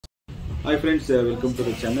Hi friends, welcome to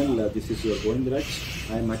the channel. This is your Govindraj.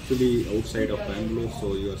 I am actually outside of Bangalore,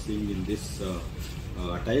 so you are seeing in this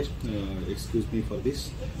attire. Excuse me for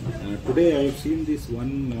this. Today I have seen this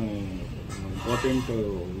one important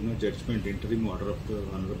judgment, interim order of the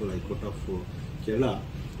Honourable High Court of Kerala,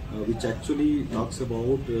 which actually talks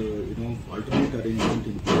about alternate arrangement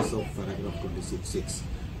in place of paragraph 26(6).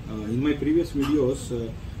 In my previous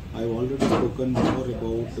videos, I have already spoken more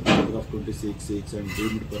about the paragraph 26(6) and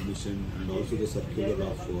deemed permission and also the circular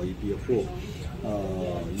of EPFO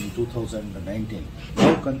in 2019.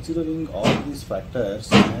 Now considering all these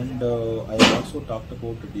factors, and I have also talked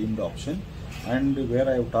about the deemed option, and where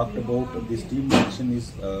I have talked about this deemed option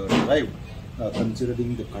is derived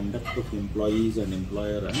considering the conduct of employees and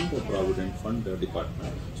employer and the provident fund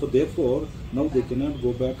department. So therefore now they cannot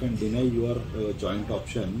go back and deny your joint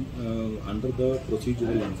option under the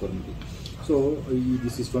procedural infirmity. So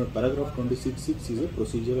this is for paragraph 26(6) is a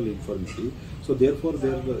procedural infirmity. So therefore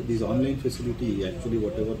this online facility, actually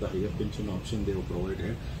whatever the higher pension option they have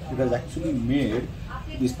provided, it has actually made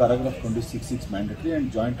this paragraph 26(6) mandatory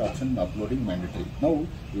and joint option uploading mandatory. Now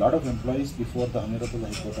a lot of employees before the Honourable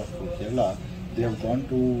High Court of Kerala, they have gone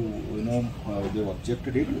to they have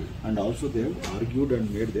objected it, and also they have argued and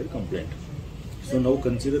made their complaint. So now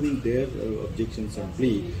considering their objections and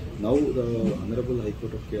plea, now the Honourable High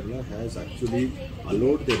Court of Kerala has actually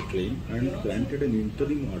allowed their claim and granted an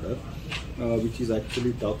interim order, which is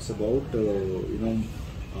actually talks about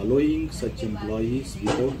allowing such employees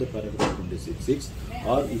without the paragraph 26(6),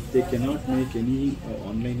 or if they cannot make any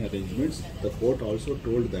online arrangements, the court also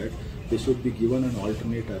told that they should be given an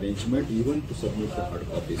alternate arrangement even to submit the hard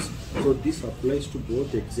copies. So this applies to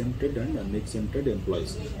both exempted and unexempted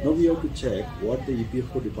employees. Now we have to check what the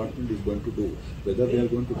EPFO department is going to do, whether they are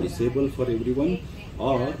going to disable for everyone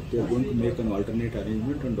or they are going to make an alternate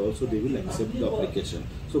arrangement and also they will accept the application.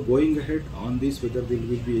 So going ahead on this, whether there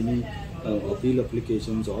will be any appeal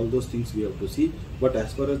applications, all those things we have to see. But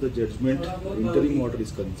as far as the judgment interim order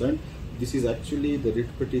is concerned, this is actually the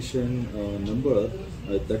writ petition number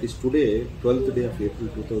that is today, 12th day of April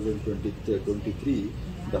 2023.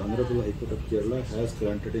 The Honourable High Court of Kerala has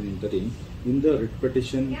granted an interim in the writ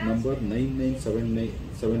petition number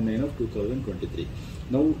 9979 of 2023.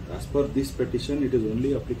 Now, as per this petition, it is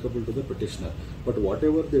only applicable to the petitioner. But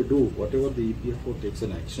whatever they do, whatever the EPFO takes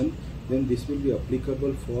an action, then this will be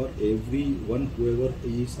applicable for everyone, whoever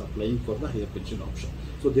is applying for the higher pension option.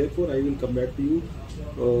 So therefore, I will come back to you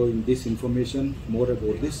in this information more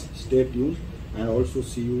about this. Stay tuned and also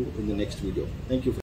see you in the next video. Thank you.